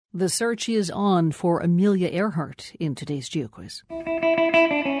The search is on for Amelia Earhart in today's GeoQuiz.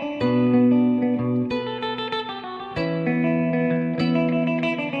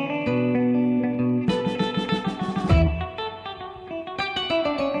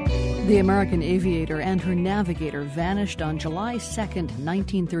 The American aviator and her navigator vanished on July 2nd,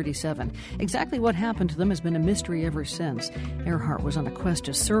 1937. Exactly what happened to them has been a mystery ever since. Earhart was on a quest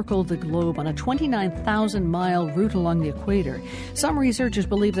to circle the globe on a 29,000-mile route along the equator. Some researchers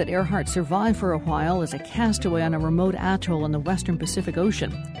believe that Earhart survived for a while as a castaway on a remote atoll in the western Pacific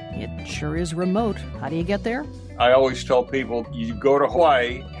Ocean. It sure is remote. How do you get there? I always tell people, you go to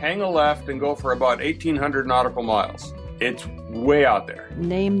Hawaii, hang a left, and go for about 1,800 nautical miles. It's way out there.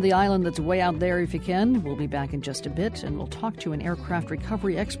 Name the island that's way out there if you can. We'll be back in just a bit, and we'll talk to an aircraft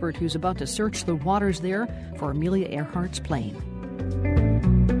recovery expert who's about to search the waters there for Amelia Earhart's plane.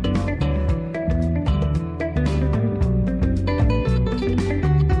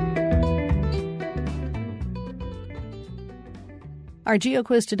 Our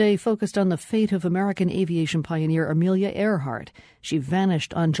GeoQuiz today focused on the fate of American aviation pioneer Amelia Earhart. She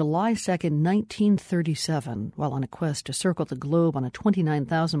vanished on July 2nd, 1937, while on a quest to circle the globe on a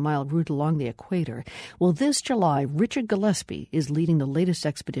 29,000-mile route along the equator. Well, this July, Richard Gillespie is leading the latest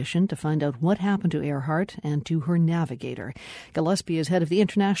expedition to find out what happened to Earhart and to her navigator. Gillespie is head of the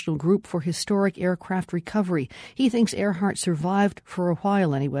International Group for Historic Aircraft Recovery. He thinks Earhart survived, for a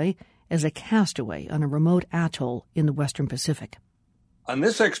while anyway, as a castaway on a remote atoll in the western Pacific. On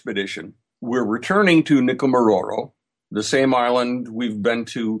this expedition, we're returning to Nikumaroro, the same island we've been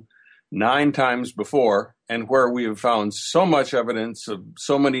to 9 times before, and where we have found so much evidence of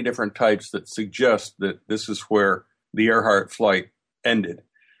so many different types that suggest that this is where the Earhart flight ended.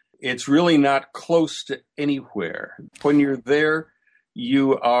 It's really not close to anywhere. When you're there,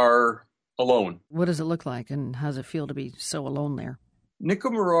 you are alone. What does it look like, and how does it feel to be so alone there?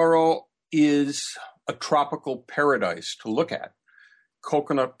 Nikumaroro is a tropical paradise to look at.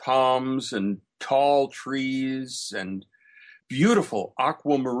 Coconut palms and tall trees and beautiful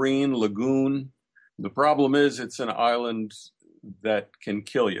aquamarine lagoon. The problem is it's an island that can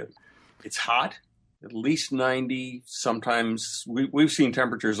kill you. It's hot, at least 90. Sometimes we've seen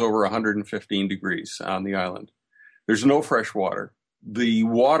temperatures over 115 degrees on the island. There's no fresh water. The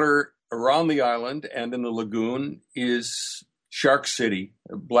water around the island and in the lagoon is Shark City.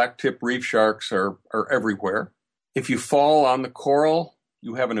 Black-tip reef sharks are everywhere. If you fall on the coral,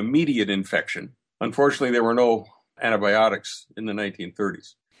 you have an immediate infection. Unfortunately, there were no antibiotics in the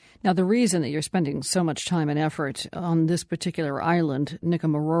 1930s. Now, the reason that you're spending so much time and effort on this particular island,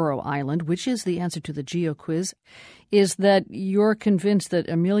 Nikumaroro Island, which is the answer to the GeoQuiz, is that you're convinced that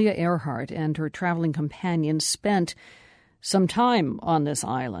Amelia Earhart and her traveling companions spent some time on this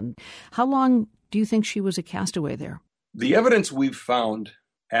island. How long do you think she was a castaway there? The evidence we've found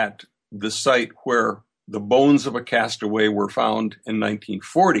at the site where the bones of a castaway were found in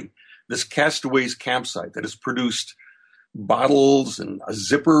 1940, this castaway's campsite that has produced bottles and a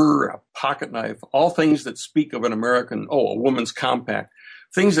zipper, a pocket knife, all things that speak of an American, a woman's compact,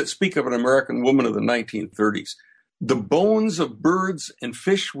 things that speak of an American woman of the 1930s. The bones of birds and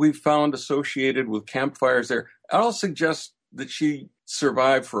fish we've found associated with campfires there all suggest that she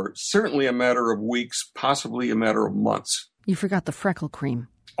survived for certainly a matter of weeks, possibly a matter of months. You forgot the freckle cream.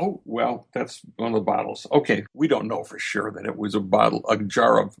 Oh, well, that's one of the bottles. Okay, we don't know for sure that it was a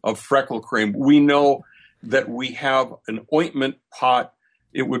jar of freckle cream. We know that we have an ointment pot.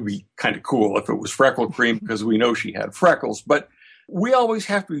 It would be kind of cool if it was freckle cream because we know she had freckles. But we always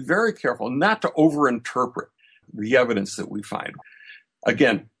have to be very careful not to overinterpret the evidence that we find.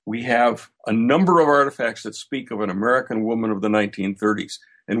 Again, we have a number of artifacts that speak of an American woman of the 1930s,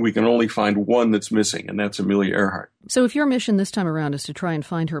 and we can only find one that's missing, and that's Amelia Earhart. So if your mission this time around is to try and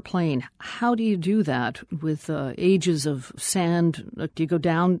find her plane, how do you do that with ages of sand? Do you go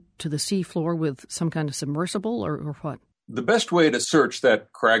down to the seafloor with some kind of submersible or what? The best way to search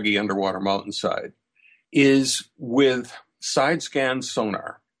that craggy underwater mountainside is with side-scan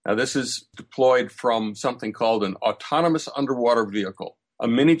sonar. Now, this is deployed from something called an autonomous underwater vehicle, a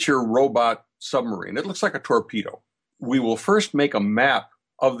miniature robot submarine. It looks like a torpedo. We will first make a map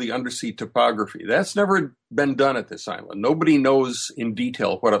of the undersea topography. That's never been done at this island. Nobody knows in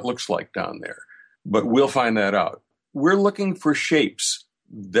detail what it looks like down there, but we'll find that out. We're looking for shapes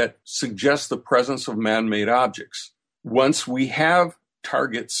that suggest the presence of man-made objects. Once we have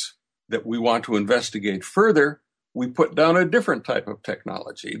targets that we want to investigate further, we put down a different type of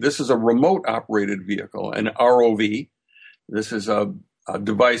technology. This is a remote-operated vehicle, an ROV. This is a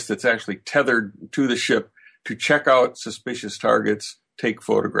device that's actually tethered to the ship to check out suspicious targets, take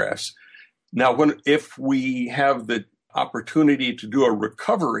photographs. Now, if we have the opportunity to do a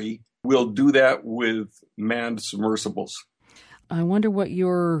recovery, we'll do that with manned submersibles. I wonder what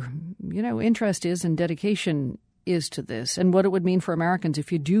your, interest is and dedication is to this, and what it would mean for Americans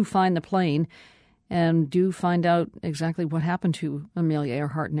if you do find the plane and do find out exactly what happened to Amelia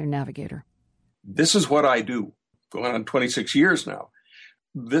Earhart and their navigator. This is what I do, going on 26 years now.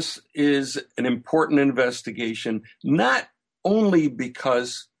 This is an important investigation, not only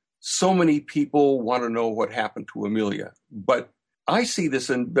because so many people want to know what happened to Amelia, but I see this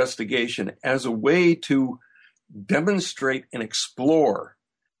investigation as a way to demonstrate and explore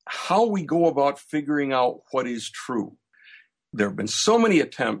how we go about figuring out what is true. There have been so many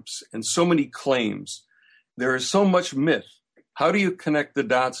attempts and so many claims. There is so much myth. How do you connect the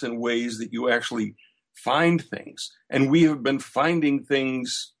dots in ways that you actually find things? And we have been finding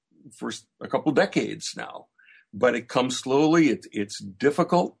things for a couple decades now, but it comes slowly. It's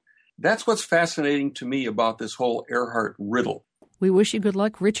difficult. That's what's fascinating to me about this whole Earhart riddle. We wish you good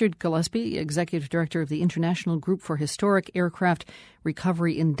luck. Richard Gillespie, Executive Director of the International Group for Historic Aircraft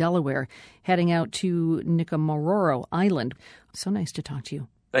Recovery in Delaware, heading out to Nikumaroro Island. So nice to talk to you.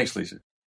 Thanks, Lisa.